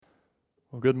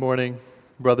Well, good morning,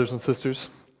 brothers and sisters.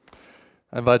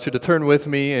 I invite you to turn with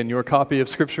me in your copy of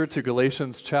Scripture to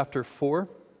Galatians chapter 4.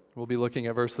 We'll be looking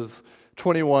at verses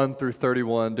 21 through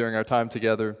 31 during our time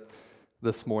together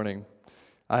this morning.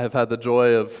 I have had the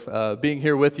joy of being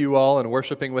here with you all and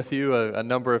worshiping with you a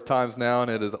number of times now,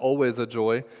 and it is always a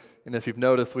joy. And if you've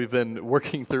noticed, we've been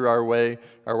working our way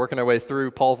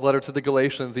through Paul's letter to the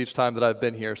Galatians each time that I've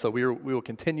been here. So we will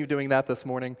continue doing that this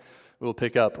morning. We will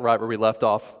pick up right where we left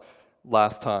off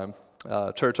last time.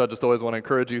 Church, I just always want to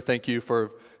encourage you. Thank you for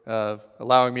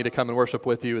allowing me to come and worship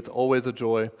with you. It's always a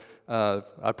joy.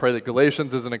 I pray that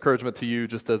Galatians is an encouragement to you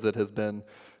just as it has been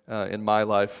in my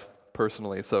life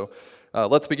personally. So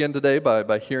let's begin today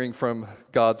by hearing from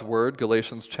God's Word,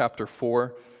 Galatians chapter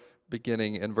 4,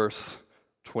 beginning in verse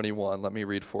 21. Let me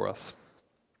read for us.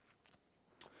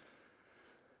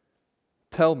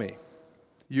 Tell me,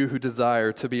 you who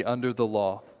desire to be under the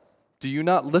law, do you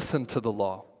not listen to the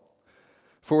law?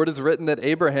 For it is written that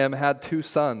Abraham had two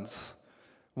sons,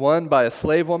 one by a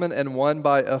slave woman and one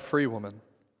by a free woman.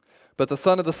 But the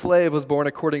son of the slave was born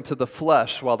according to the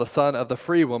flesh, while the son of the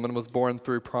free woman was born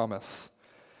through promise.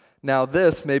 Now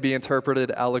this may be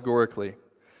interpreted allegorically.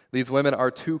 These women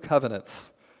are two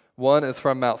covenants. One is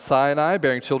from Mount Sinai,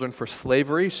 bearing children for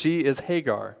slavery. She is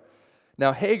Hagar.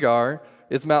 Now Hagar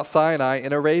is Mount Sinai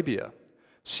in Arabia.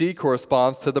 She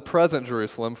corresponds to the present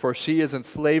Jerusalem, for she is in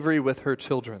slavery with her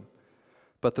children.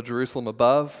 But the Jerusalem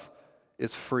above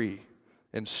is free,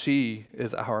 and she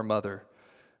is our mother.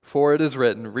 For it is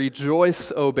written,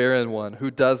 Rejoice, O barren one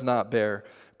who does not bear.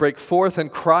 Break forth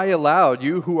and cry aloud,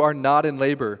 you who are not in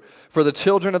labor. For the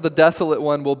children of the desolate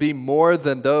one will be more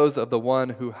than those of the one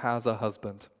who has a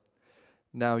husband.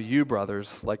 Now you,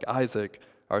 brothers, like Isaac,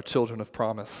 are children of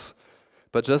promise.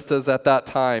 But just as at that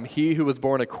time he who was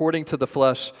born according to the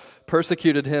flesh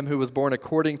persecuted him who was born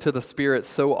according to the Spirit,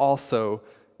 so also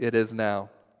it is now.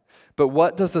 But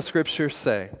what does the Scripture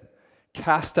say?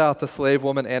 Cast out the slave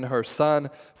woman and her son,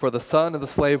 for the son of the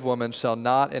slave woman shall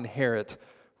not inherit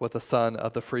with the son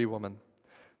of the free woman.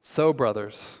 So,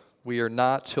 brothers, we are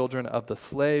not children of the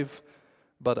slave,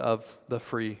 but of the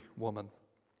free woman.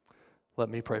 Let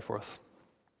me pray for us.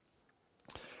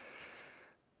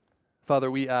 Father,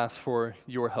 we ask for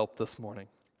your help this morning.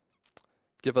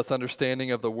 Give us understanding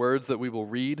of the words that we will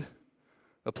read.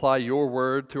 Apply your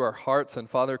word to our hearts, and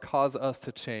Father, cause us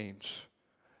to change.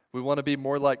 We want to be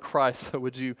more like Christ, so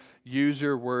would you use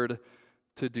your word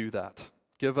to do that?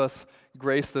 Give us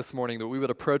grace this morning that we would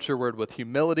approach your word with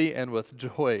humility and with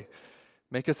joy.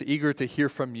 Make us eager to hear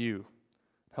from you.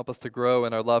 Help us to grow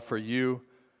in our love for you,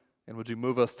 and would you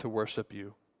move us to worship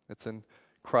you? It's in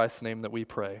Christ's name that we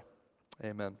pray.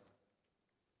 Amen.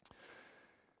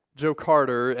 Joe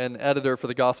Carter, an editor for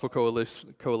the Gospel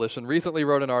Coalition, recently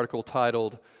wrote an article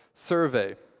titled,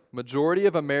 Survey, Majority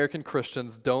of American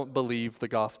Christians Don't Believe the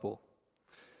Gospel.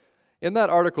 In that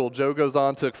article, Joe goes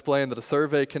on to explain that a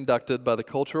survey conducted by the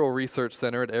Cultural Research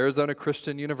Center at Arizona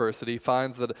Christian University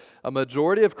finds that a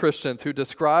majority of Christians who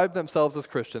describe themselves as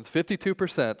Christians,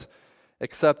 52%,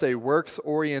 accept a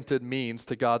works-oriented means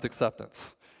to God's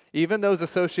acceptance. Even those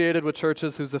associated with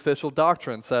churches whose official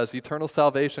doctrine says eternal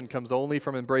salvation comes only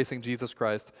from embracing Jesus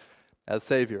Christ as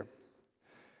Savior.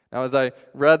 Now, as I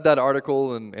read that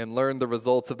article and learned the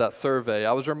results of that survey,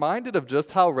 I was reminded of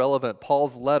just how relevant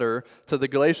Paul's letter to the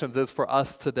Galatians is for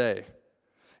us today.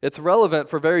 It's relevant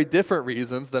for very different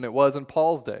reasons than it was in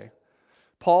Paul's day.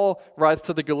 Paul writes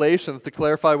to the Galatians to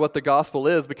clarify what the gospel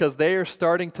is because they are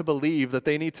starting to believe that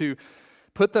they need to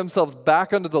put themselves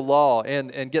back under the law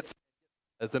and get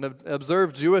and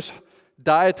observe Jewish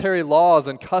dietary laws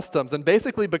and customs and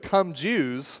basically become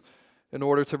Jews in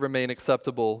order to remain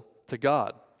acceptable to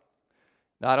God.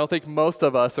 Now, I don't think most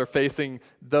of us are facing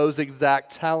those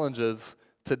exact challenges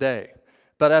today.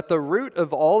 But at the root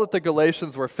of all that the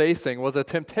Galatians were facing was a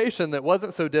temptation that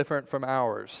wasn't so different from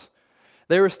ours.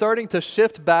 They were starting to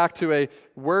shift back to a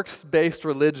works-based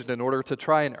religion in order to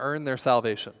try and earn their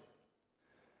salvation.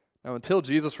 Now, until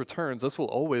Jesus returns, this will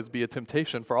always be a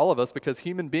temptation for all of us because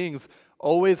human beings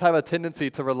always have a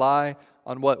tendency to rely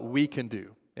on what we can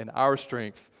do in our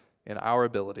strength, in our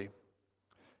ability.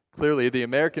 Clearly, the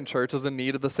American church is in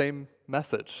need of the same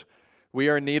message. We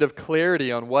are in need of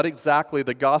clarity on what exactly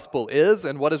the gospel is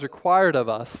and what is required of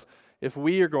us if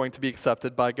we are going to be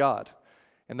accepted by God.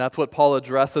 And that's what Paul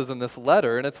addresses in this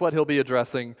letter, and it's what he'll be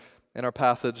addressing in our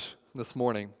passage this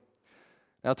morning.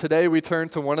 Now today we turn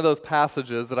to one of those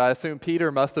passages that I assume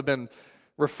Peter must have been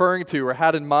referring to or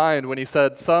had in mind when he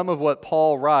said some of what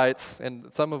Paul writes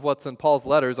and some of what's in Paul's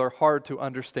letters are hard to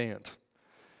understand.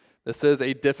 This is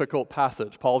a difficult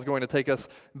passage. Paul's going to take us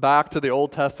back to the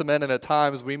Old Testament, and at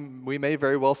times we may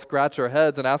very well scratch our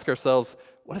heads and ask ourselves,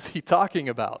 what is he talking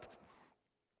about?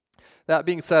 That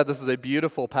being said, this is a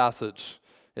beautiful passage.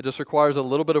 It just requires a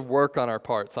little bit of work on our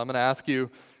part. So I'm going to ask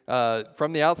you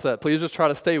from the outset, please just try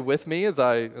to stay with me as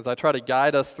I try to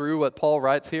guide us through what Paul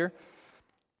writes here.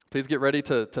 Please get ready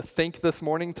to think this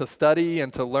morning, to study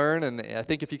and to learn, and I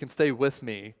think if you can stay with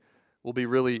me, we'll be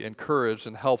really encouraged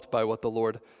and helped by what the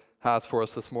Lord has for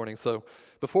us this morning. So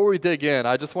before we dig in,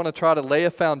 I just want to try to lay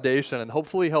a foundation and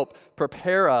hopefully help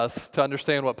prepare us to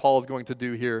understand what Paul is going to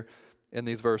do here in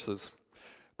these verses.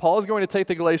 Paul is going to take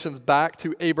the Galatians back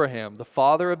to Abraham, the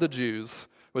father of the Jews,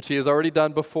 which he has already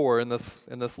done before in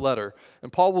this letter.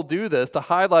 And Paul will do this to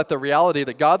highlight the reality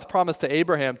that God's promise to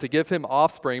Abraham to give him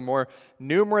offspring more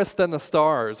numerous than the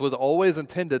stars was always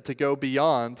intended to go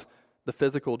beyond the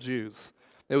physical Jews.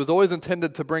 It was always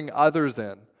intended to bring others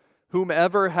in.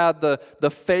 Whomever had the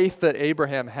faith that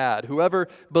Abraham had, whoever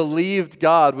believed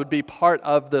God would be part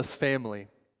of this family.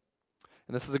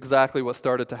 And this is exactly what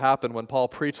started to happen when Paul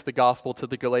preached the gospel to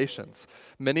the Galatians.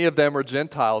 Many of them were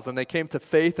Gentiles, and they came to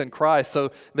faith in Christ,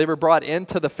 so they were brought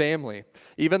into the family,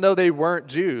 even though they weren't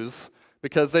Jews,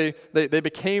 because they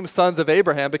became sons of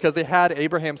Abraham because they had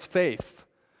Abraham's faith.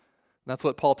 And that's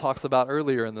what Paul talks about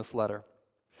earlier in this letter.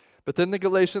 But then the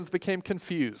Galatians became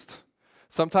confused.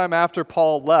 Sometime after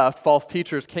Paul left, false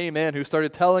teachers came in who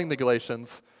started telling the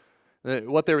Galatians,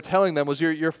 what they were telling them was,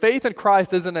 your faith in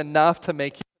Christ isn't enough to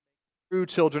make you true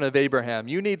children of Abraham.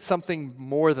 You need something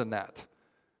more than that.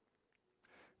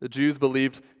 The Jews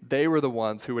believed they were the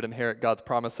ones who would inherit God's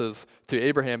promises to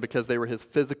Abraham because they were his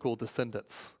physical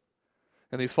descendants.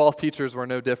 And these false teachers were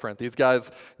no different. These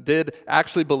guys did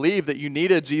actually believe that you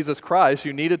needed Jesus Christ,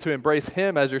 you needed to embrace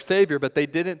him as your Savior, but they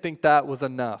didn't think that was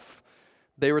enough.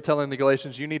 They were telling the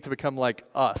Galatians, you need to become like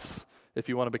us if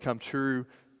you want to become true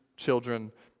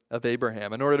children of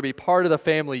Abraham. In order to be part of the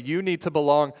family, you need to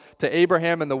belong to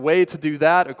Abraham, and the way to do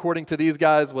that, according to these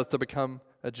guys, was to become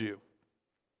a Jew.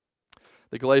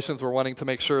 The Galatians were wanting to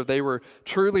make sure they were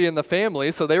truly in the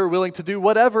family, so they were willing to do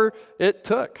whatever it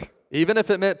took, even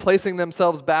if it meant placing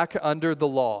themselves back under the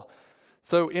law.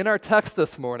 So in our text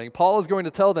this morning, Paul is going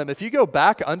to tell them, if you go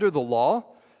back under the law,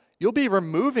 you'll be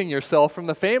removing yourself from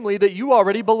the family that you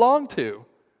already belong to.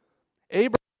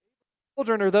 Abraham's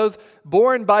children are those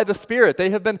born by the Spirit.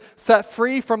 They have been set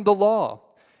free from the law.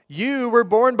 You were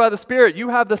born by the Spirit. You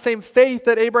have the same faith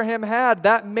that Abraham had.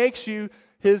 That makes you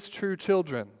his true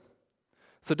children.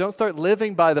 So don't start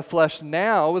living by the flesh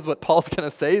now, is what Paul's going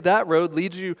to say. That road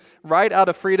leads you right out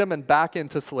of freedom and back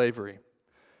into slavery.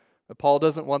 But Paul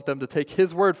doesn't want them to take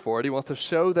his word for it. He wants to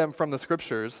show them from the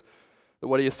Scriptures that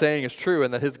what he is saying is true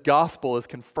and that his gospel is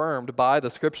confirmed by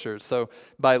the Scriptures. So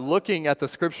by looking at the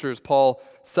Scriptures, Paul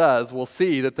says, we'll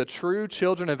see that the true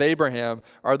children of Abraham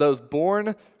are those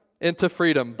born into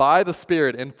freedom by the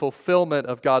Spirit in fulfillment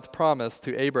of God's promise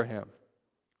to Abraham.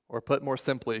 Or put more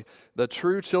simply, the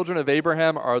true children of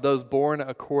Abraham are those born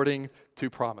according to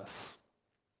promise.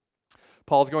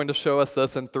 Paul's going to show us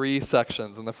this in 3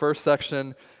 sections. In the first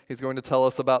section, he's going to tell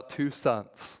us about 2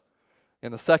 sons.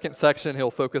 In the second section,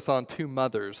 he'll focus on 2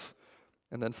 mothers.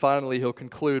 And then finally, he'll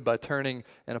conclude by turning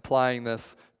and applying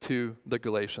this to the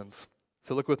Galatians.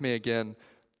 So look with me again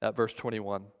at verse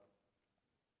 21. It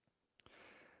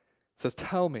says,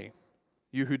 "Tell me,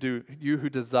 you who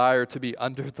desire to be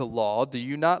under the law, do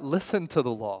you not listen to the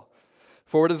law?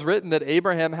 For it is written that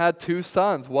Abraham had 2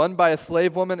 sons, one by a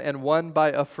slave woman and one by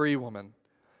a free woman.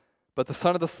 But the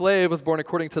son of the slave was born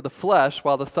according to the flesh,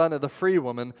 while the son of the free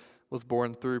woman was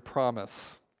born through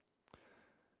promise."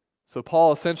 So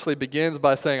Paul essentially begins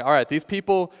by saying, all right, these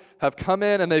people have come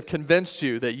in and they've convinced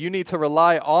you that you need to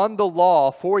rely on the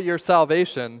law for your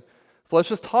salvation. So let's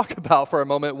just talk about for a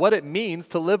moment what it means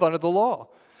to live under the law.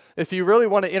 If you really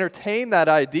want to entertain that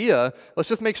idea, let's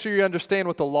just make sure you understand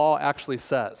what the law actually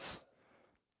says.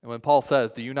 And when Paul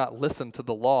says, do you not listen to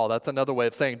the law, that's another way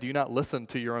of saying, do you not listen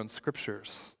to your own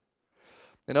Scriptures?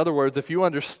 In other words, if you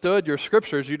understood your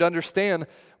Scriptures, you'd understand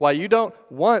why you don't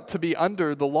want to be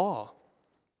under the law.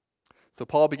 So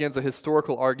Paul begins a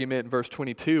historical argument in verse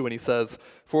 22 when he says,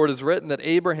 "For it is written that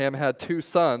Abraham had 2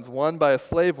 sons, one by a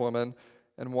slave woman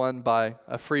and one by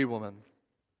a free woman."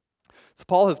 So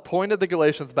Paul has pointed the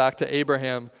Galatians back to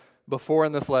Abraham before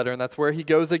in this letter, and that's where he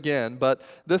goes again. But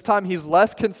this time he's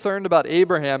less concerned about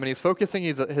Abraham, and he's focusing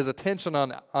his attention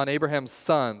on Abraham's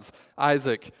sons,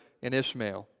 Isaac and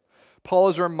Ishmael. Paul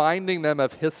is reminding them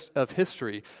of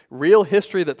history, real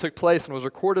history that took place and was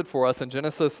recorded for us in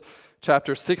Genesis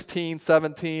chapter 16,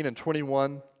 17, and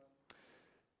 21.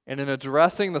 And in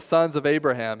addressing the sons of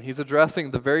Abraham, he's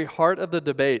addressing the very heart of the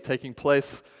debate taking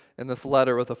place in this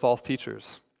letter with the false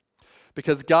teachers.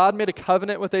 Because God made a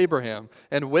covenant with Abraham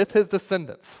and with his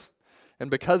descendants. And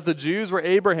because the Jews were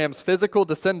Abraham's physical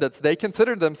descendants, they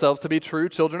considered themselves to be true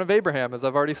children of Abraham, as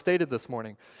I've already stated this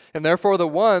morning. And therefore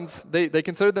they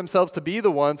considered themselves to be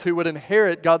the ones who would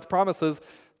inherit God's promises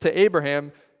to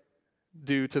Abraham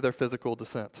due to their physical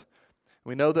descent.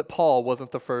 We know that Paul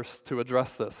wasn't the first to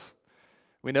address this.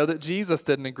 We know that Jesus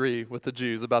didn't agree with the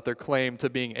Jews about their claim to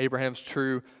being Abraham's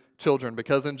true children,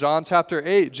 because in John chapter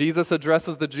 8, Jesus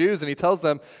addresses the Jews and he tells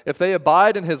them if they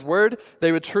abide in his word,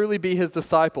 they would truly be his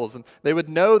disciples and they would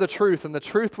know the truth and the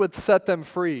truth would set them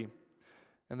free.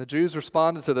 And the Jews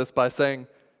responded to this by saying,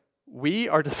 we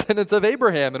are descendants of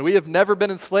Abraham and we have never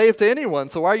been enslaved to anyone,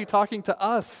 so why are you talking to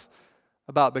us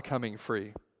about becoming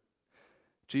free?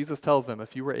 Jesus tells them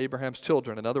if you were Abraham's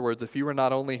children, in other words, if you were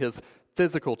not only his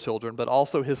physical children but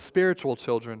also his spiritual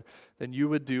children, then you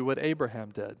would do what Abraham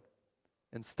did.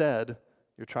 Instead,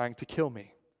 you're trying to kill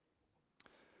me.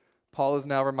 Paul is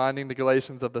now reminding the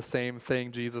Galatians of the same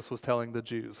thing Jesus was telling the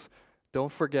Jews.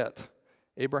 Don't forget,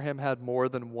 Abraham had more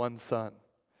than one son,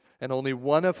 and only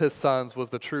one of his sons was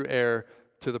the true heir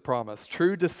to the promise.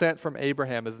 True descent from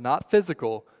Abraham is not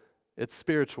physical, it's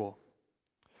spiritual.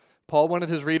 Paul wanted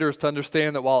his readers to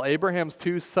understand that while Abraham's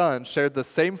two sons shared the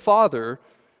same father,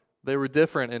 they were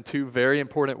different in two very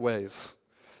important ways.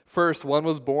 First, one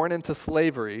was born into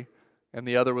slavery, and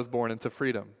the other was born into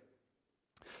freedom.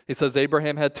 He says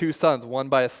Abraham had two sons, one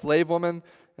by a slave woman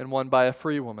and one by a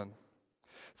free woman.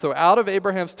 So out of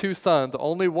Abraham's two sons,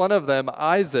 only one of them,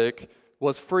 Isaac,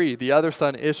 was free. The other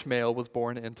son, Ishmael, was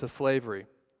born into slavery.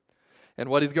 And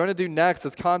what he's going to do next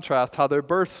is contrast how their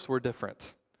births were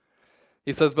different.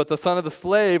 He says, but the son of the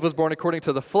slave was born according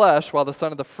to the flesh, while the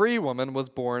son of the free woman was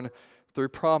born through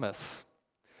promise.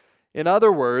 In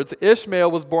other words, Ishmael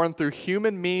was born through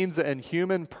human means and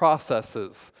human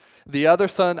processes. The other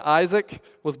son, Isaac,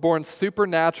 was born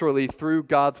supernaturally through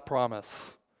God's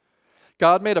promise.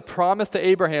 God made a promise to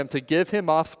Abraham to give him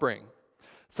offspring.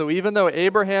 So even though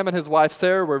Abraham and his wife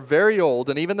Sarah were very old,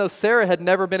 and even though Sarah had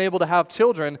never been able to have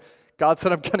children, God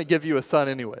said, I'm going to give you a son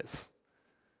anyways.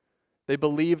 They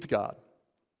believed God.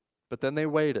 But then they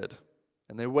waited,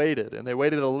 and they waited, and they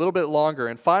waited a little bit longer.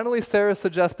 And finally, Sarah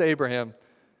suggests to Abraham,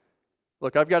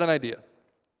 look, I've got an idea.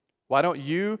 Why don't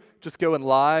you just go and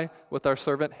lie with our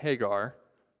servant Hagar?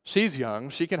 She's young,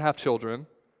 she can have children,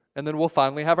 and then we'll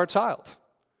finally have our child.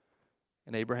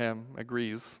 And Abraham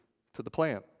agrees to the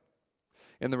plan.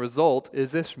 And the result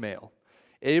is Ishmael.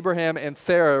 Abraham and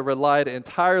Sarah relied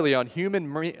entirely on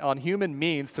human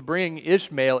means to bring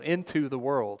Ishmael into the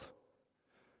world.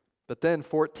 But then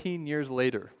 14 years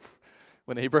later,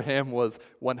 when Abraham was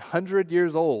 100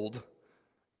 years old,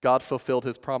 God fulfilled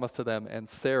his promise to them, and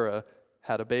Sarah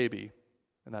had a baby,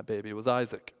 and that baby was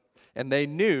Isaac. And they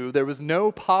knew there was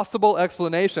no possible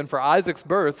explanation for Isaac's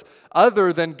birth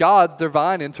other than God's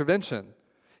divine intervention.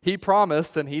 He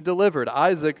promised and he delivered.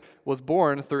 Isaac was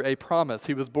born through a promise.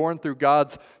 He was born through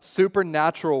God's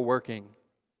supernatural working.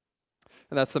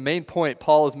 And that's the main point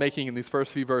Paul is making in these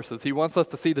first few verses. He wants us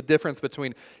to see the difference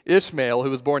between Ishmael, who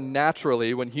was born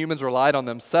naturally when humans relied on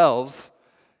themselves,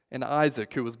 and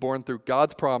Isaac, who was born through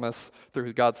God's promise,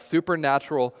 through God's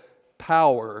supernatural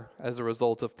power as a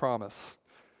result of promise.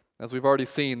 As we've already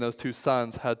seen, those two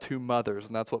sons had two mothers,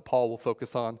 and that's what Paul will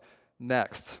focus on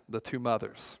next, the two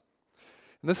mothers.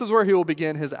 And this is where he will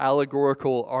begin his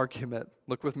allegorical argument.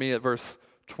 Look with me at verse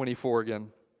 24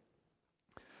 again.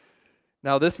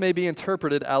 Now this may be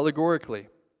interpreted allegorically.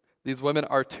 These women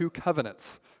are two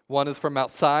covenants. One is from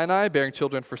Mount Sinai, bearing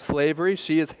children for slavery.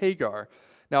 She is Hagar.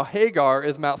 Now Hagar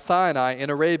is Mount Sinai in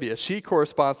Arabia. She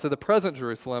corresponds to the present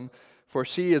Jerusalem, for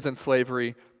she is in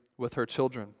slavery with her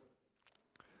children.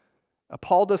 Now,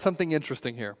 Paul does something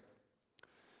interesting here.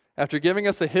 After giving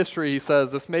us the history, he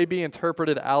says this may be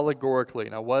interpreted allegorically.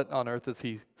 Now what on earth is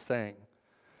he saying?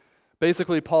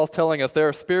 Basically, Paul's telling us there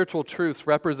are spiritual truths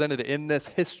represented in this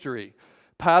history,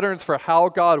 patterns for how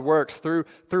God works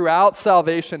throughout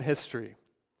salvation history.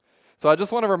 So I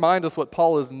just want to remind us what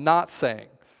Paul is not saying.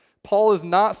 Paul is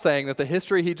not saying that the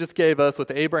history he just gave us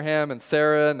with Abraham and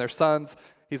Sarah and their sons,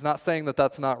 he's not saying that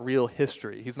that's not real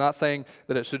history. He's not saying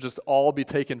that it should just all be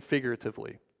taken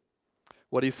figuratively.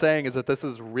 What he's saying is that this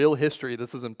is real history.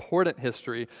 This is important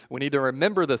history. We need to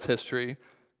remember this history.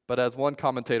 But as one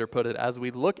commentator put it, as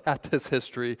we look at this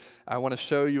history, I want to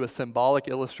show you a symbolic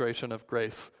illustration of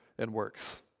grace and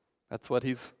works. That's what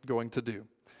he's going to do.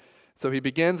 So he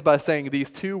begins by saying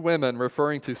these two women,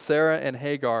 referring to Sarah and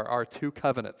Hagar, are two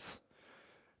covenants.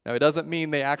 Now, it doesn't mean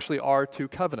they actually are two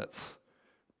covenants.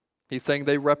 He's saying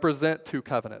they represent two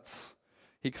covenants.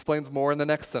 He explains more in the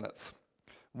next sentence.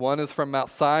 One is from Mount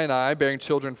Sinai, bearing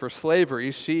children for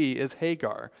slavery. She is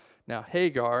Hagar. Now,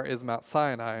 Hagar is Mount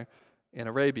Sinai in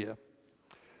Arabia.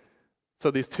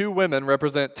 So these two women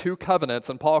represent two covenants,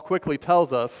 and Paul quickly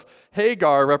tells us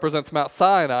Hagar represents Mount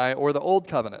Sinai, or the Old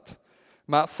Covenant.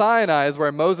 Mount Sinai is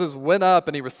where Moses went up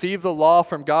and he received the law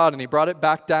from God and he brought it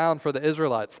back down for the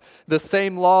Israelites. The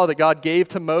same law that God gave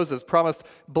to Moses promised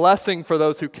blessing for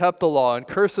those who kept the law and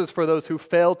curses for those who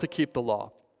failed to keep the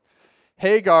law.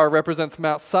 Hagar represents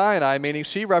Mount Sinai, meaning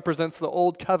she represents the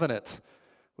Old Covenant,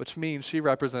 which means she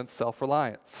represents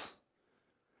self-reliance.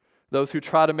 Those who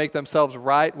try to make themselves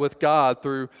right with God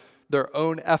through their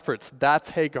own efforts, that's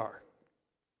Hagar.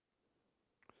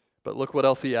 But look what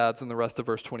else he adds in the rest of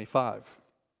verse 25.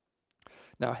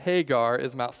 Now Hagar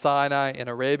is Mount Sinai in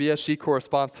Arabia. She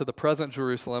corresponds to the present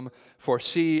Jerusalem, for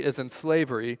she is in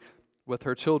slavery with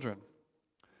her children.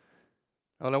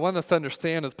 What I want us to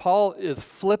understand is Paul is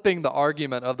flipping the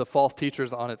argument of the false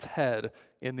teachers on its head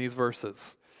in these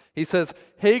verses. He says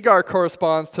Hagar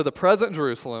corresponds to the present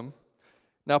Jerusalem.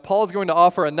 Now Paul is going to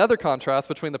offer another contrast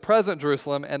between the present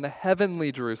Jerusalem and the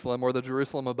heavenly Jerusalem, or the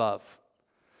Jerusalem above.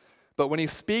 But when he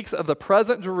speaks of the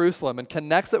present Jerusalem and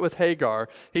connects it with Hagar,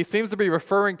 he seems to be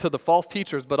referring to the false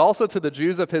teachers, but also to the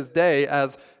Jews of his day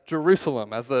as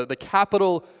Jerusalem, as the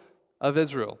capital of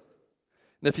Israel.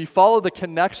 And if you follow the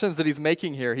connections that he's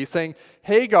making here, he's saying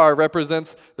Hagar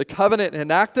represents the covenant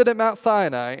enacted at Mount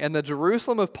Sinai, and the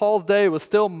Jerusalem of Paul's day was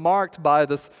still marked by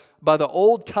the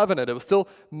old covenant. It was still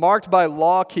marked by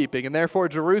law keeping, and therefore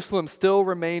Jerusalem still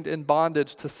remained in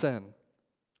bondage to sin.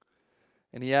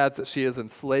 And he adds that she is in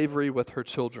slavery with her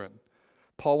children.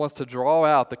 Paul wants to draw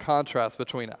out the contrast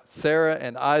between Sarah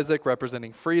and Isaac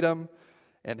representing freedom,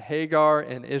 and Hagar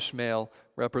and Ishmael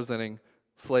representing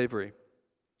slavery.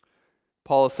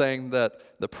 Paul is saying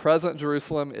that the present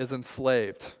Jerusalem is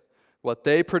enslaved. What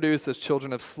they produce is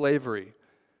children of slavery,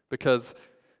 because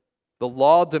the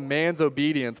law demands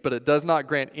obedience, but it does not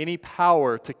grant any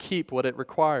power to keep what it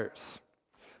requires.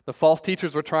 The false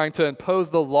teachers were trying to impose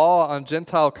the law on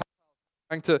Gentile countries,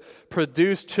 trying to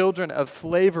produce children of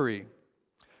slavery.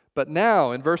 But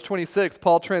now, in verse 26,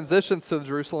 Paul transitions to the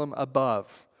Jerusalem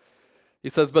above. He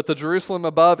says, "But the Jerusalem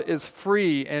above is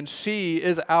free, and she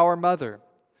is our mother."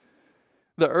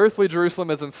 The earthly Jerusalem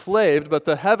is enslaved, but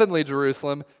the heavenly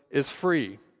Jerusalem is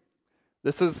free.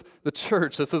 This is the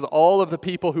church. This is all of the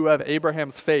people who have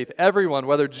Abraham's faith. Everyone,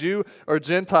 whether Jew or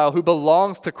Gentile, who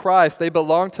belongs to Christ, they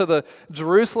belong to the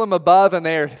Jerusalem above, and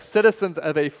they are citizens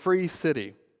of a free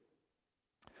city.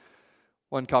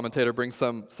 One commentator brings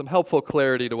some helpful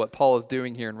clarity to what Paul is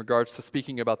doing here in regards to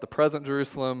speaking about the present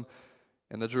Jerusalem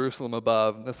and the Jerusalem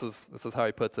above. This is how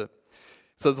he puts it.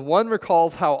 It says, "One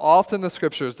recalls how often the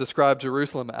scriptures describe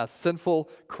Jerusalem as sinful,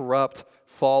 corrupt,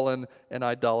 fallen, and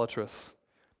idolatrous.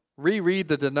 Reread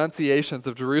the denunciations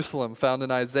of Jerusalem found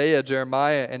in Isaiah,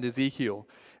 Jeremiah, and Ezekiel.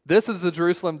 This is the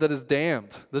Jerusalem that is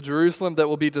damned, the Jerusalem that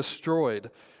will be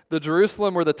destroyed, the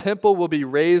Jerusalem where the temple will be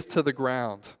razed to the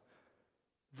ground.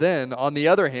 Then, on the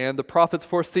other hand, the prophets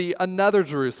foresee another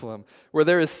Jerusalem, where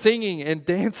there is singing and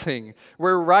dancing,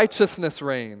 where righteousness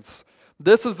reigns.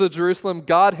 This is the Jerusalem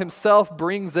God himself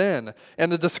brings in,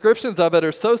 and the descriptions of it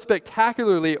are so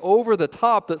spectacularly over the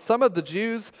top that some of the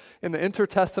Jews in the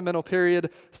intertestamental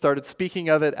period started speaking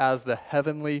of it as the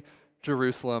heavenly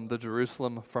Jerusalem, the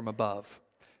Jerusalem from above."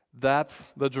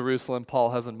 That's the Jerusalem Paul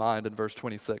has in mind in verse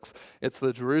 26. It's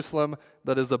the Jerusalem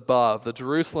that is above, the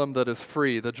Jerusalem that is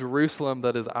free, the Jerusalem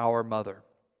that is our mother.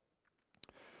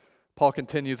 Paul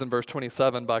continues in verse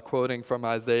 27 by quoting from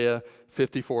Isaiah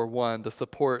 54:1 to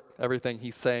support everything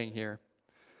he's saying here.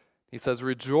 He says,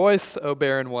 "Rejoice, O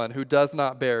barren one who does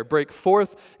not bear. Break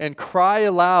forth and cry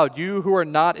aloud, you who are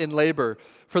not in labor.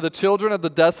 For the children of the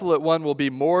desolate one will be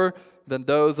more than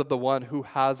those of the one who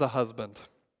has a husband."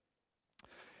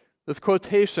 This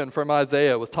quotation from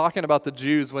Isaiah was talking about the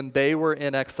Jews when they were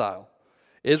in exile.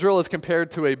 Israel is compared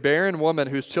to a barren woman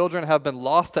whose children have been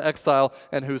lost to exile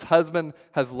and whose husband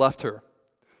has left her.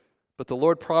 But the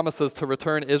Lord promises to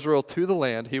return Israel to the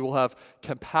land. He will have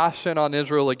compassion on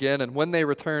Israel again, and when they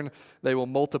return, they will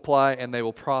multiply and they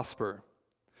will prosper.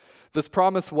 This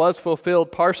promise was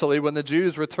fulfilled partially when the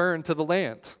Jews returned to the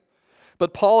land.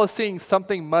 But Paul is seeing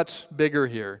something much bigger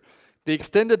here. The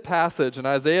extended passage in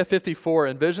Isaiah 54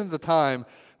 envisions a time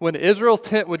when Israel's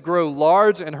tent would grow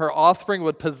large and her offspring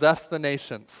would possess the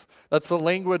nations. That's the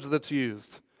language that's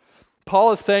used.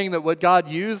 Paul is saying that what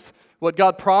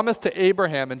God promised to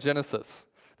Abraham in Genesis,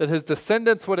 that his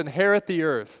descendants would inherit the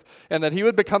earth, and that he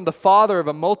would become the father of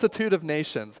a multitude of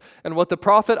nations. And what the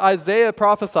prophet Isaiah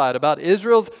prophesied about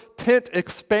Israel's tent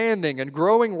expanding and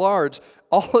growing large,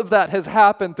 all of that has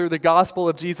happened through the gospel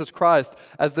of Jesus Christ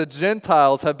as the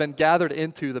Gentiles have been gathered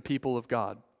into the people of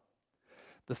God.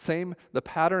 The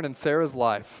pattern in Sarah's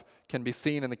life can be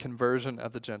seen in the conversion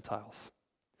of the Gentiles.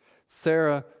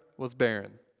 Sarah was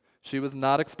barren. She was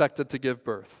not expected to give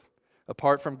birth.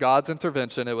 Apart from God's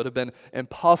intervention, it would have been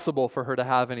impossible for her to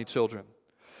have any children.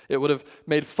 It would have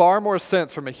made far more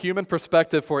sense from a human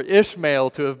perspective for Ishmael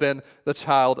to have been the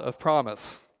child of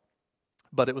promise.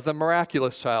 But it was a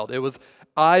miraculous child. It was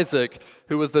Isaac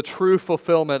who was the true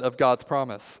fulfillment of God's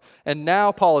promise. And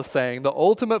now Paul is saying the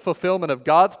ultimate fulfillment of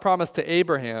God's promise to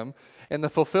Abraham and the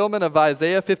fulfillment of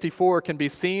Isaiah 54 can be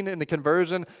seen in the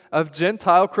conversion of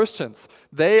Gentile Christians.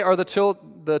 They are the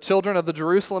children of the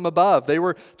Jerusalem above. They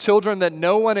were children that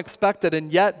no one expected, and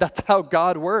yet that's how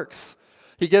God works.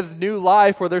 He gives new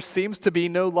life where there seems to be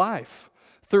no life.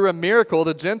 Through a miracle,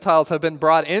 the Gentiles have been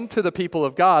brought into the people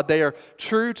of God. They are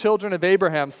true children of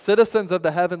Abraham, citizens of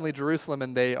the heavenly Jerusalem,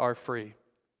 and they are free.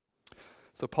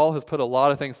 So Paul has put a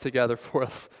lot of things together for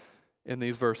us in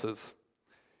these verses.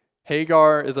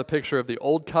 Hagar is a picture of the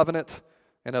old covenant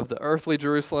and of the earthly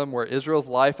Jerusalem where Israel's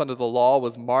life under the law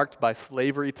was marked by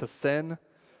slavery to sin.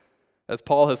 As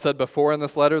Paul has said before in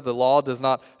this letter, the law does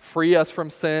not free us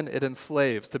from sin, it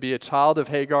enslaves. To be a child of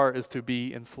Hagar is to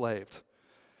be enslaved.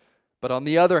 But on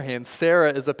the other hand,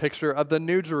 Sarah is a picture of the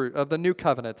new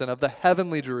covenant and of the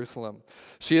heavenly Jerusalem.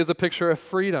 She is a picture of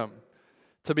freedom.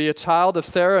 To be a child of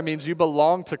Sarah means you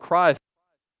belong to Christ.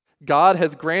 God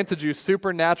has granted you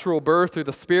supernatural birth through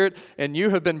the Spirit, and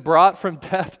you have been brought from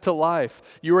death to life.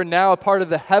 You are now a part of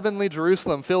the heavenly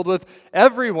Jerusalem, filled with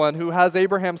everyone who has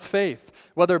Abraham's faith.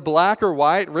 Whether black or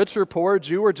white, rich or poor,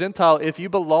 Jew or Gentile, if you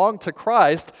belong to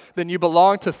Christ, then you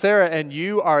belong to Sarah, and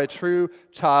you are a true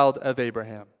child of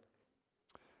Abraham.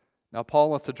 Now, Paul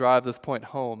wants to drive this point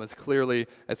home as clearly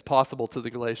as possible to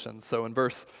the Galatians. So in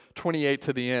verse 28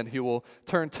 to the end, he will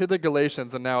turn to the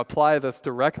Galatians and now apply this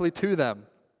directly to them.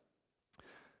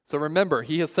 So remember,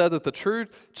 he has said that the true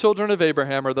children of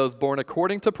Abraham are those born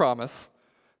according to promise.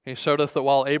 He showed us that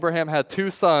while Abraham had two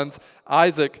sons,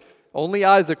 only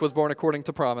Isaac was born according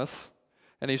to promise.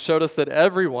 And he showed us that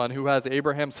everyone who has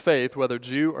Abraham's faith, whether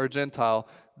Jew or Gentile,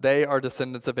 they are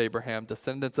descendants of Abraham,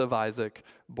 descendants of Isaac,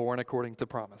 born according to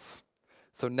promise.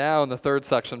 So now in the third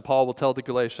section, Paul will tell the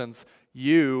Galatians,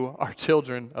 you are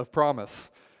children of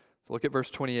promise. So look at verse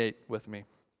 28 with me.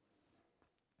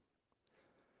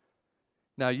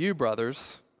 Now you,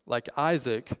 brothers, like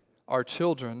Isaac, are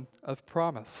children of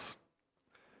promise.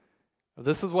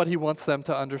 This is what he wants them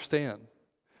to understand.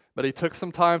 But he took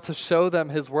some time to show them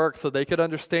his work so they could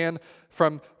understand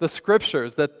from the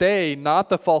scriptures that they, not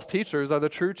the false teachers, are the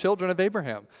true children of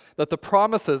Abraham. That the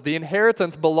promises, the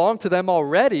inheritance belong to them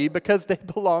already because they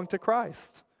belong to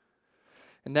Christ.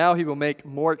 And now he will make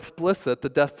more explicit the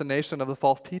destination of the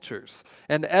false teachers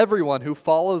and everyone who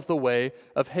follows the way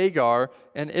of Hagar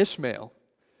and Ishmael.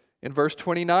 In verse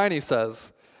 29 he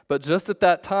says, but just at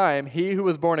that time, he who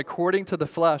was born according to the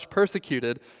flesh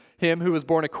persecuted him who was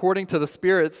born according to the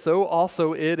Spirit, so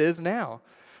also it is now.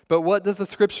 But what does the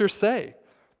scripture say?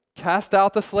 Cast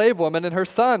out the slave woman and her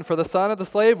son, for the son of the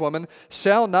slave woman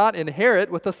shall not inherit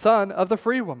with the son of the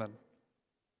free woman.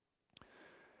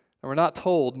 And we're not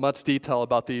told much detail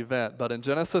about the event, but in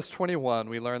Genesis 21,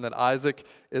 we learn that Isaac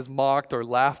is mocked or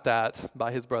laughed at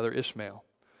by his brother Ishmael.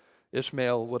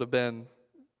 Ishmael would have been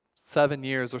 7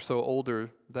 years or so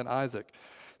older than Isaac.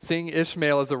 Seeing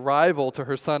Ishmael as a rival to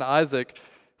her son Isaac,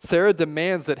 Sarah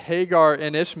demands that Hagar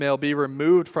and Ishmael be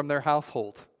removed from their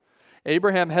household.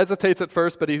 Abraham hesitates at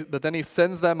first, but then he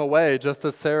sends them away just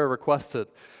as Sarah requested.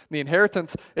 The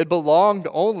inheritance, it belonged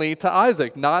only to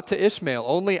Isaac, not to Ishmael.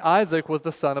 Only Isaac was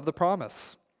the son of the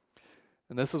promise.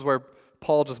 And this is where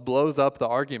Paul just blows up the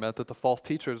argument that the false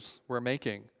teachers were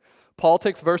making. Paul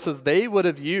takes verses they would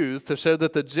have used to show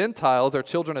that the Gentiles are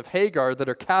children of Hagar that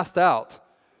are cast out.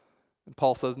 And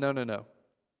Paul says, no.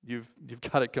 You've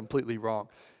got it completely wrong.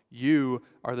 You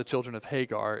are the children of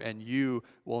Hagar, and you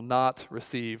will not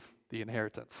receive the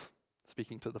inheritance.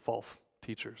 Speaking to the false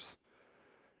teachers.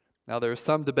 Now, there is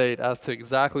some debate as to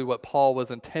exactly what Paul was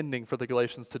intending for the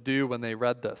Galatians to do when they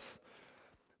read this.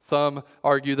 Some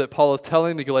argue that Paul is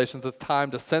telling the Galatians it's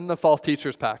time to send the false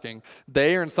teachers packing.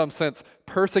 They are in some sense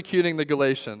persecuting the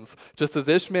Galatians, just as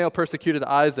Ishmael persecuted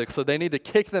Isaac, so they need to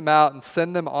kick them out and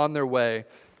send them on their way,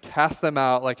 cast them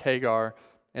out like Hagar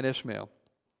and Ishmael.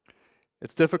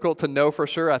 It's difficult to know for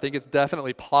sure. I think it's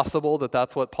definitely possible that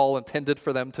that's what Paul intended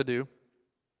for them to do.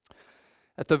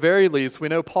 At the very least, we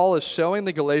know Paul is showing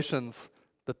the Galatians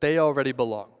that they already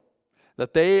belong,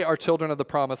 that they are children of the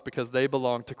promise because they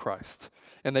belong to Christ.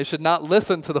 And they should not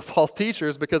listen to the false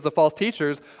teachers because the false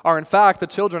teachers are in fact the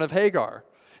children of Hagar.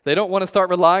 They don't want to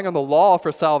start relying on the law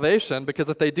for salvation because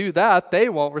if they do that, they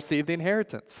won't receive the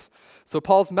inheritance. So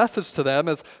Paul's message to them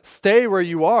is stay where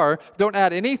you are. Don't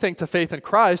add anything to faith in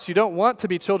Christ. You don't want to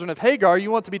be children of Hagar. You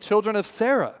want to be children of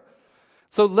Sarah.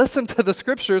 So listen to the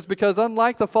scriptures because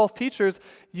unlike the false teachers,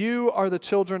 you are the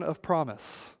children of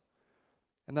promise.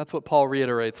 And that's what Paul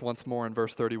reiterates once more in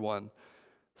verse 31.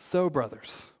 So,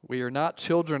 brothers, we are not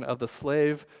children of the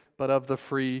slave, but of the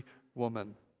free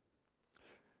woman.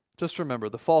 Just remember,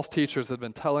 the false teachers have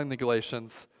been telling the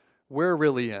Galatians, we're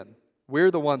really in.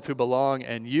 We're the ones who belong,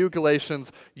 and you,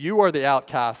 Galatians, you are the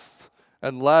outcasts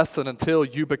unless and until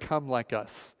you become like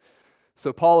us.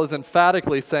 So Paul is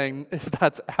emphatically saying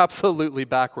that's absolutely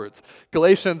backwards.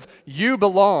 Galatians, you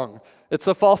belong. It's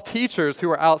the false teachers who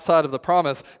are outside of the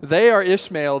promise. They are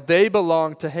Ishmael. They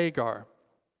belong to Hagar.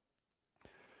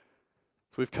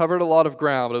 So we've covered a lot of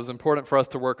ground, but it was important for us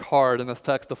to work hard in this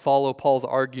text to follow Paul's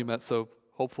argument, so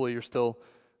hopefully you're still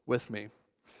with me.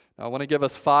 Now I want to give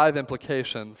us 5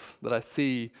 implications that I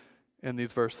see in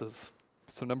these verses.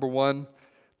 So number 1,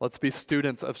 let's be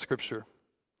students of Scripture.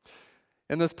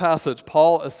 In this passage,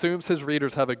 Paul assumes his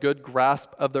readers have a good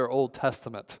grasp of their Old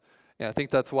Testament. And I think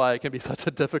that's why it can be such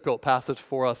a difficult passage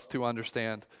for us to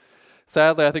understand.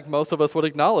 Sadly, I think most of us would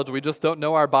acknowledge we just don't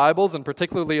know our Bibles, and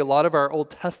particularly a lot of our Old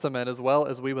Testament as well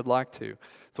as we would like to.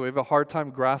 So we have a hard time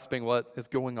grasping what is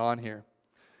going on here.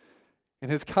 In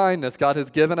His kindness, God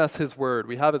has given us His Word.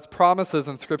 We have His promises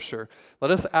in Scripture.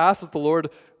 Let us ask that the Lord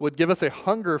would give us a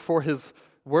hunger for His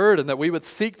Word and that we would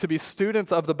seek to be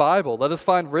students of the Bible. Let us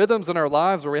find rhythms in our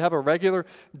lives where we have a regular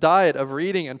diet of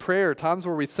reading and prayer, times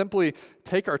where we simply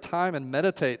take our time and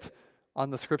meditate on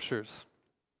the Scriptures.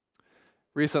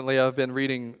 Recently, I've been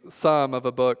reading some of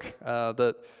a book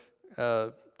that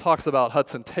talks about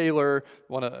Hudson Taylor,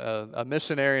 a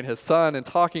missionary and his son, and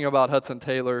talking about Hudson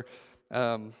Taylor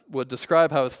would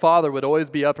describe how his father would always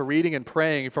be up reading and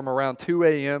praying from around 2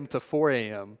 a.m. to 4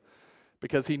 a.m.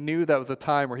 because he knew that was a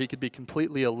time where he could be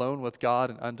completely alone with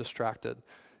God and undistracted.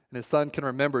 And his son can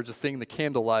remember just seeing the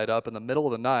candle light up in the middle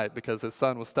of the night because his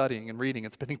son was studying and reading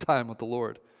and spending time with the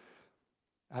Lord.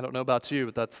 I don't know about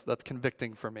you, but that's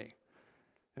convicting for me.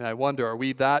 And I wonder, are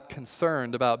we that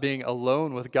concerned about being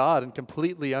alone with God and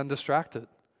completely undistracted?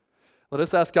 Let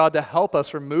us ask God to help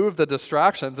us remove the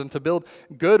distractions and to build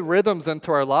good rhythms into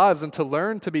our lives and to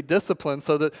learn to be disciplined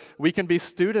so that we can be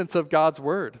students of God's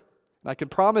Word. And I can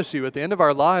promise you, at the end of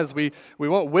our lives, we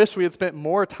won't wish we had spent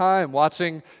more time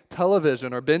watching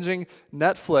television or binging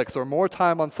Netflix or more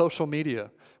time on social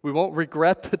media. We won't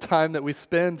regret the time that we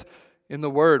spend in the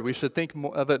Word. We should think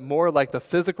of it more like the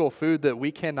physical food that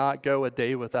we cannot go a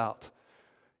day without.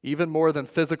 Even more than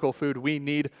physical food, we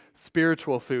need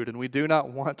spiritual food, and we do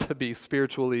not want to be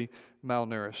spiritually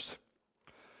malnourished.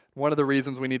 One of the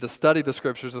reasons we need to study the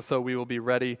Scriptures is so we will be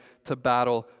ready to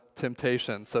battle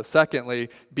temptation. So secondly,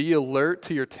 be alert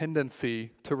to your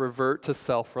tendency to revert to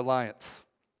self-reliance.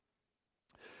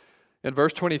 In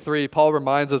verse 23, Paul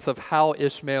reminds us of how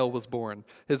Ishmael was born.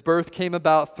 His birth came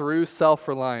about through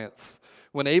self-reliance.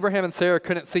 When Abraham and Sarah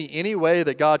couldn't see any way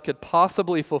that God could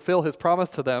possibly fulfill His promise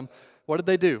to them, what did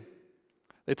they do?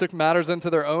 They took matters into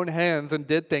their own hands and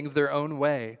did things their own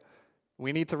way.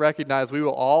 We need to recognize we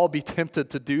will all be tempted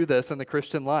to do this in the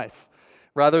Christian life.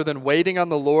 Rather than waiting on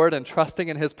the Lord and trusting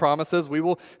in His promises, we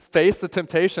will face the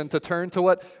temptation to turn to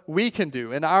what we can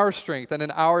do in our strength and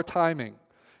in our timing.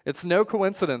 It's no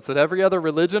coincidence that every other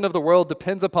religion of the world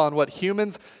depends upon what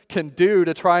humans can do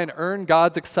to try and earn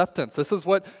God's acceptance. This is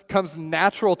what comes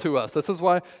natural to us. This is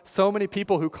why so many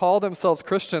people who call themselves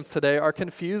Christians today are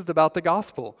confused about the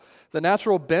gospel. The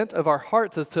natural bent of our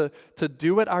hearts is to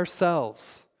do it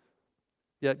ourselves.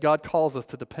 Yet God calls us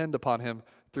to depend upon Him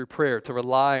through prayer, to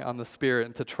rely on the Spirit,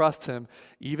 and to trust Him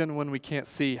even when we can't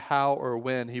see how or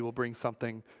when He will bring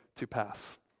something to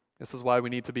pass. This is why we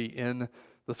need to be in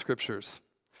the Scriptures,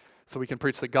 so we can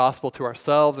preach the gospel to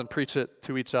ourselves and preach it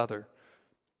to each other.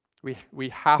 We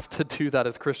have to do that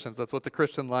as Christians. That's what the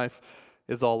Christian life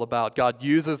is all about. God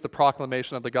uses the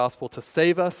proclamation of the gospel to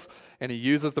save us, and He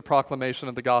uses the proclamation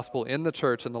of the gospel in the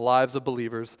church and the lives of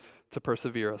believers to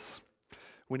persevere us.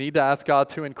 We need to ask God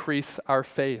to increase our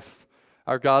faith.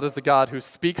 Our God is the God who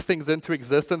speaks things into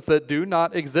existence that do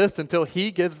not exist until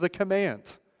He gives the command.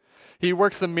 He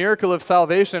works the miracle of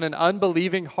salvation in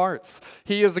unbelieving hearts.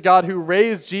 He is the God who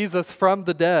raised Jesus from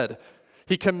the dead.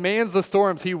 He commands the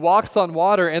storms. He walks on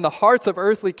water, and the hearts of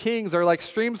earthly kings are like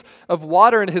streams of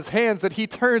water in His hands that He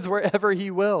turns wherever He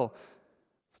will.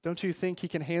 Don't you think he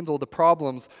can handle the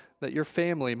problems that your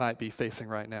family might be facing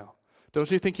right now?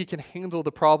 Don't you think he can handle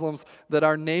the problems that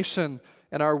our nation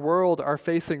and our world are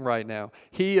facing right now?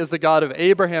 He is the God of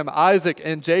Abraham, Isaac,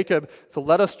 and Jacob, so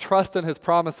let us trust in his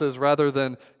promises rather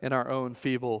than in our own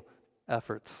feeble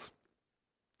efforts.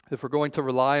 If we're going to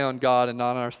rely on God and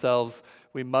not on ourselves,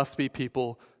 we must be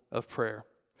people of prayer.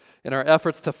 In our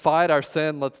efforts to fight our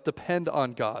sin, let's depend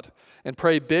on God and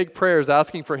pray big prayers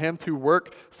asking for him to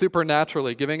work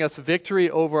supernaturally, giving us victory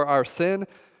over our sin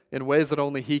in ways that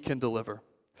only he can deliver.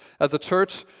 As a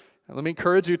church, let me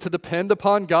encourage you to depend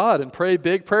upon God and pray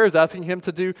big prayers asking him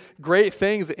to do great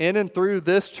things in and through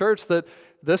this church that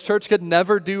this church could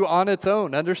never do on its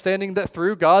own, understanding that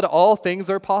through God all things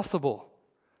are possible.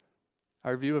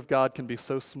 Our view of God can be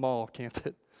so small, can't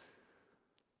it?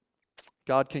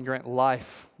 God can grant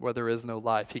life where there is no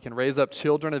life. He can raise up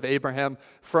children of Abraham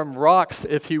from rocks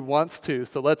if he wants to.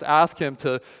 So let's ask him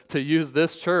to use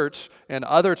this church and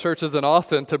other churches in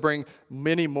Austin to bring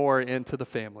many more into the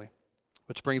family.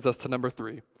 Which brings us to number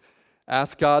 3.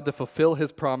 Ask God to fulfill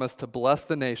his promise to bless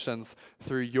the nations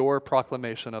through your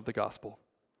proclamation of the gospel.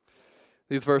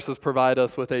 These verses provide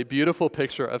us with a beautiful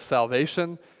picture of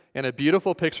salvation and a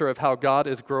beautiful picture of how God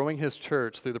is growing his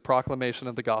church through the proclamation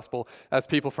of the gospel as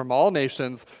people from all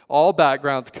nations, all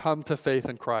backgrounds come to faith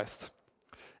in Christ.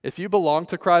 If you belong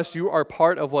to Christ, you are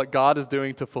part of what God is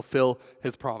doing to fulfill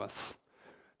his promise.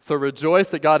 So rejoice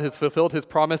that God has fulfilled his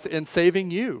promise in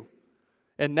saving you.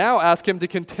 And now ask him to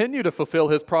continue to fulfill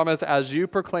his promise as you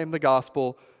proclaim the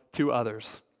gospel to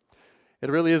others. It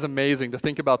really is amazing to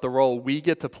think about the role we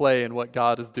get to play in what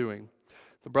God is doing.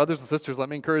 So brothers and sisters, let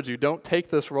me encourage you, don't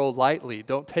take this role lightly.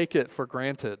 Don't take it for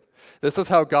granted. This is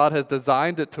how God has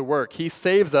designed it to work. He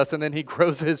saves us and then he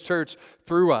grows his church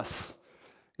through us.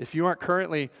 If you aren't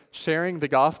currently sharing the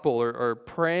gospel or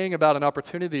praying about an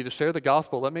opportunity to share the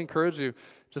gospel, let me encourage you,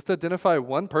 just identify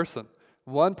one person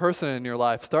in your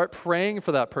life. Start praying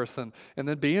for that person and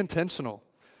then be intentional.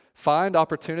 Find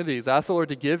opportunities. Ask the Lord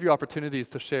to give you opportunities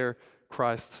to share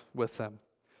Christ with them.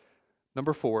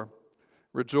 Number 4,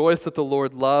 rejoice that the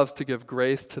Lord loves to give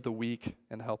grace to the weak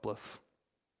and helpless.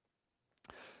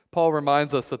 Paul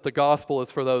reminds us that the gospel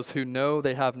is for those who know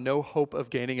they have no hope of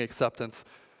gaining acceptance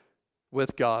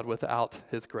with God without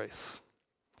his grace.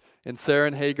 In Sarah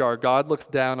and Hagar, God looks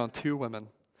down on 2 women,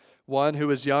 one who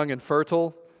is young and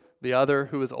fertile, the other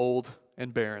who is old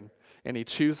and barren, and he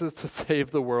chooses to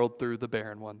save the world through the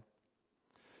barren one.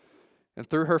 And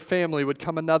through her family would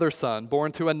come another son,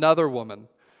 born to another woman,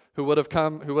 who would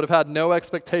have had no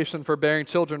expectation for bearing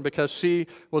children because she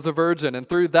was a virgin. And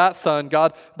through that son,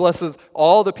 God blesses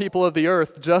all the people of the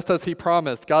earth just as he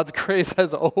promised. God's grace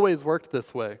has always worked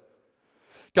this way.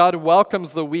 God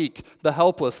welcomes the weak, the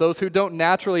helpless, those who don't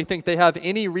naturally think they have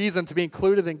any reason to be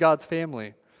included in God's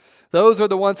family. Those are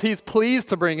the ones he's pleased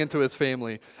to bring into his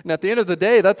family. And at the end of the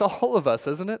day, that's all of us,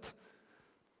 isn't it?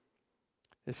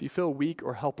 If you feel weak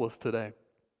or helpless today,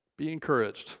 be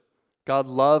encouraged. God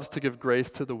loves to give grace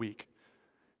to the weak.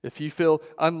 If you feel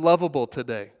unlovable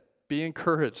today, be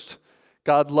encouraged.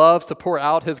 God loves to pour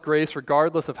out his grace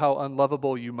regardless of how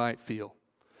unlovable you might feel.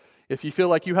 If you feel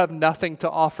like you have nothing to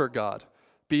offer God,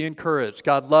 be encouraged.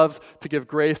 God loves to give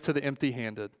grace to the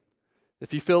empty-handed.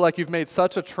 If you feel like you've made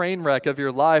such a train wreck of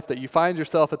your life that you find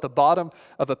yourself at the bottom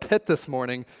of a pit this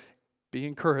morning, be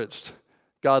encouraged.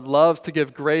 God loves to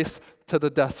give grace to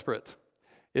the desperate.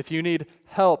 If you need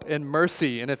help and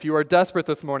mercy, and if you are desperate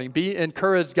this morning, be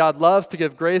encouraged. God loves to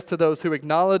give grace to those who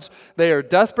acknowledge they are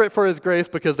desperate for his grace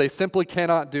because they simply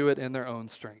cannot do it in their own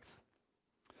strength.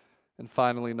 And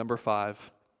finally, number 5,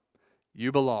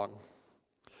 you belong.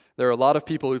 There are a lot of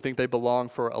people who think they belong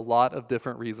for a lot of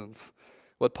different reasons.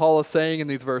 What Paul is saying in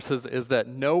these verses is that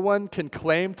no one can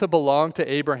claim to belong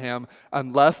to Abraham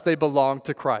unless they belong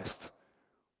to Christ.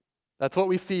 That's what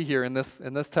we see here in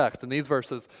this text, in these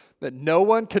verses, that no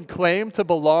one can claim to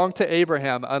belong to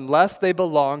Abraham unless they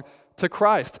belong to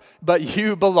Christ. But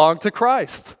you belong to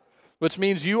Christ, which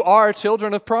means you are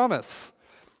children of promise.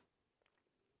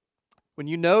 When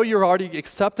you know you're already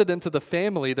accepted into the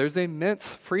family, there's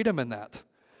immense freedom in that.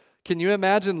 Can you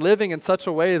imagine living in such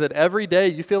a way that every day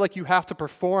you feel like you have to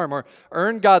perform or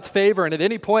earn God's favor, and at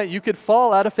any point you could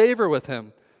fall out of favor with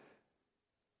him?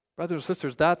 Brothers and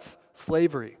sisters, that's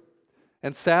slavery.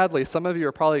 And sadly, some of you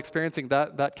are probably experiencing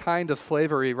that kind of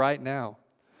slavery right now.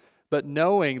 But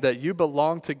knowing that you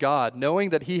belong to God,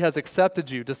 knowing that he has accepted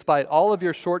you despite all of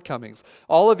your shortcomings,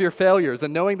 all of your failures,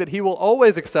 and knowing that he will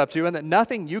always accept you and that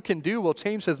nothing you can do will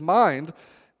change his mind,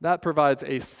 that provides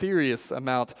a serious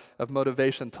amount of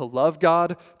motivation to love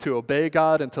God, to obey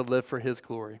God, and to live for his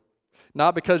glory.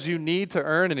 Not because you need to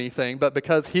earn anything, but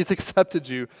because he's accepted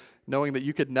you knowing that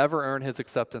you could never earn his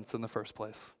acceptance in the first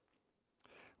place.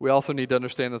 We also need to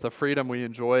understand that the freedom we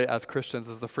enjoy as Christians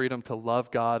is the freedom to love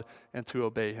God and to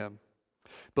obey him.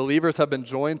 Believers have been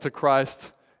joined to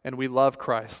Christ, and we love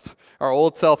Christ. Our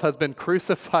old self has been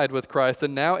crucified with Christ,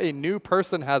 and now a new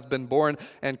person has been born,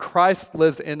 and Christ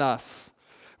lives in us.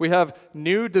 We have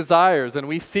new desires, and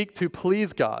we seek to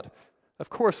please God. Of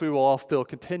course, we will all still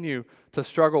continue to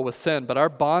struggle with sin, but our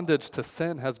bondage to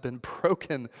sin has been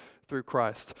broken through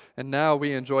Christ, and now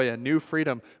we enjoy a new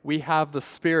freedom. We have the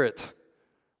Spirit.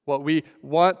 What we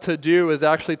want to do is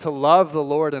actually to love the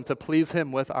Lord and to please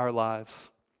him with our lives.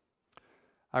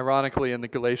 Ironically, in the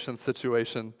Galatians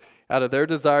situation, out of their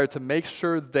desire to make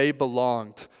sure they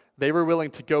belonged, they were willing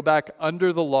to go back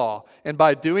under the law. And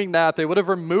by doing that, they would have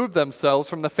removed themselves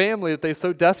from the family that they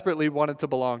so desperately wanted to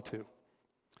belong to.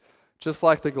 Just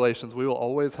like the Galatians, we will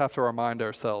always have to remind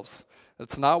ourselves,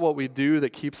 it's not what we do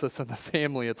that keeps us in the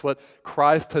family. It's what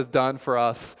Christ has done for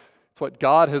us. It's what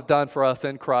God has done for us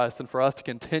in Christ, and for us to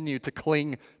continue to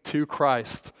cling to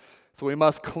Christ. So we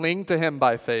must cling to him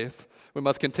by faith. We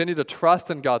must continue to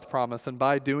trust in God's promise, and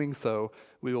by doing so,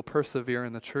 we will persevere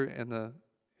in the truth,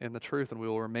 and we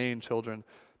will remain children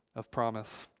of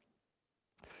promise.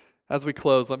 As we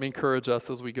close, let me encourage us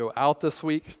as we go out this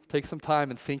week, take some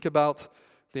time and think about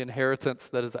the inheritance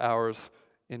that is ours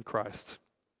in Christ.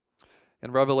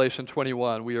 In Revelation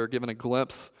 21, we are given a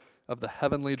glimpse of the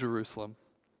heavenly Jerusalem.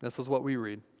 This is what we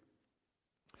read.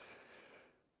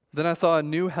 Then I saw a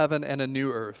new heaven and a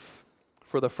new earth.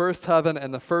 For the first heaven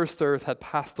and the first earth had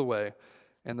passed away,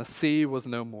 and the sea was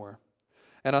no more.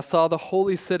 And I saw the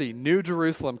holy city, New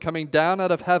Jerusalem, coming down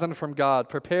out of heaven from God,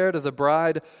 prepared as a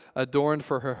bride adorned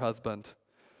for her husband.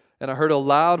 And I heard a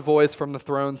loud voice from the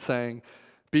throne saying,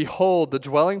 Behold, the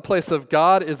dwelling place of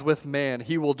God is with man.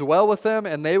 He will dwell with them,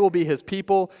 and they will be his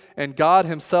people, and God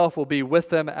himself will be with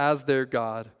them as their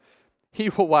God. He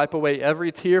will wipe away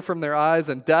every tear from their eyes,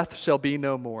 and death shall be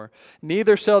no more.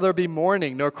 Neither shall there be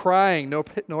mourning, nor crying,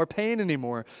 nor pain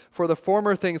anymore, for the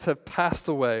former things have passed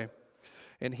away.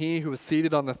 And he who was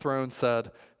seated on the throne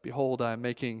said, Behold, I am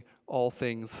making all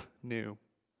things new.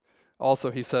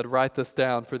 Also he said, Write this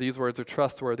down, for these words are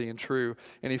trustworthy and true.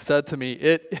 And he said to me,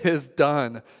 It is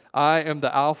done. I am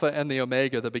the Alpha and the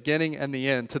Omega, the beginning and the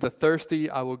end. To the thirsty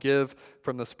I will give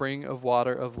from the spring of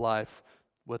water of life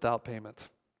without payment.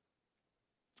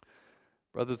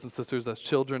 Brothers and sisters, as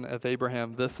children of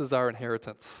Abraham, this is our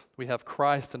inheritance. We have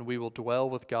Christ, and we will dwell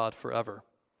with God forever.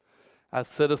 As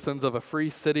citizens of a free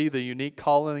city, the unique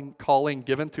calling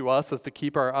given to us is to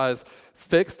keep our eyes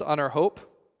fixed on our hope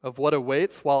of what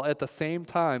awaits, while at the same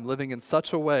time living in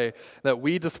such a way that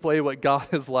we display what God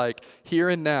is like here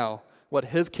and now, what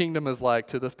his kingdom is like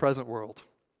to this present world.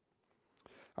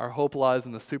 Our hope lies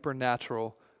in the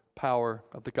supernatural power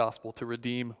of the gospel to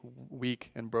redeem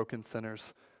weak and broken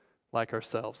sinners like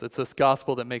ourselves. It's this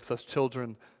gospel that makes us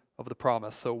children of the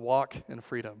promise. So walk in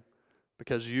freedom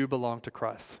because you belong to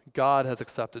Christ. God has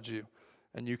accepted you,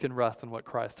 and you can rest in what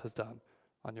Christ has done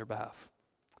on your behalf.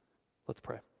 Let's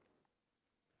pray.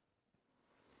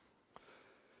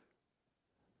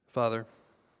 Father,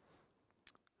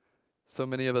 so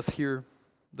many of us here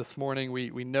this morning,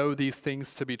 we know these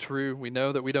things to be true. We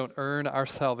know that we don't earn our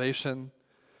salvation.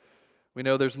 We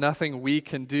know there's nothing we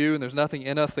can do, and there's nothing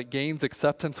in us that gains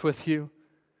acceptance with you.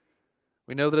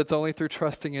 We know that it's only through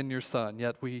trusting in your Son,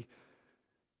 yet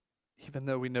even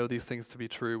though we know these things to be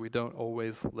true, we don't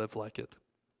always live like it.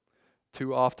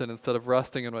 Too often, instead of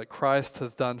resting in what Christ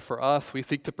has done for us, we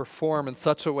seek to perform in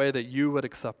such a way that you would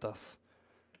accept us.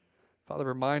 Father,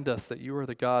 remind us that you are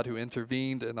the God who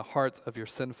intervened in the hearts of your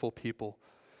sinful people.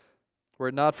 Were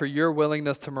it not for your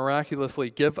willingness to miraculously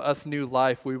give us new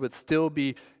life, we would still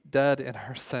be dead in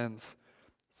our sins.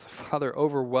 So, Father,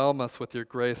 overwhelm us with your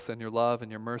grace and your love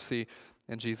and your mercy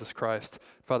in Jesus Christ.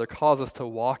 Father, cause us to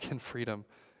walk in freedom,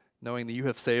 knowing that you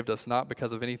have saved us not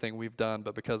because of anything we've done,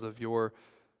 but because of your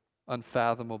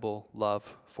unfathomable love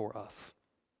for us.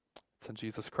 It's in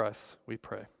Jesus Christ we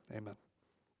pray. Amen.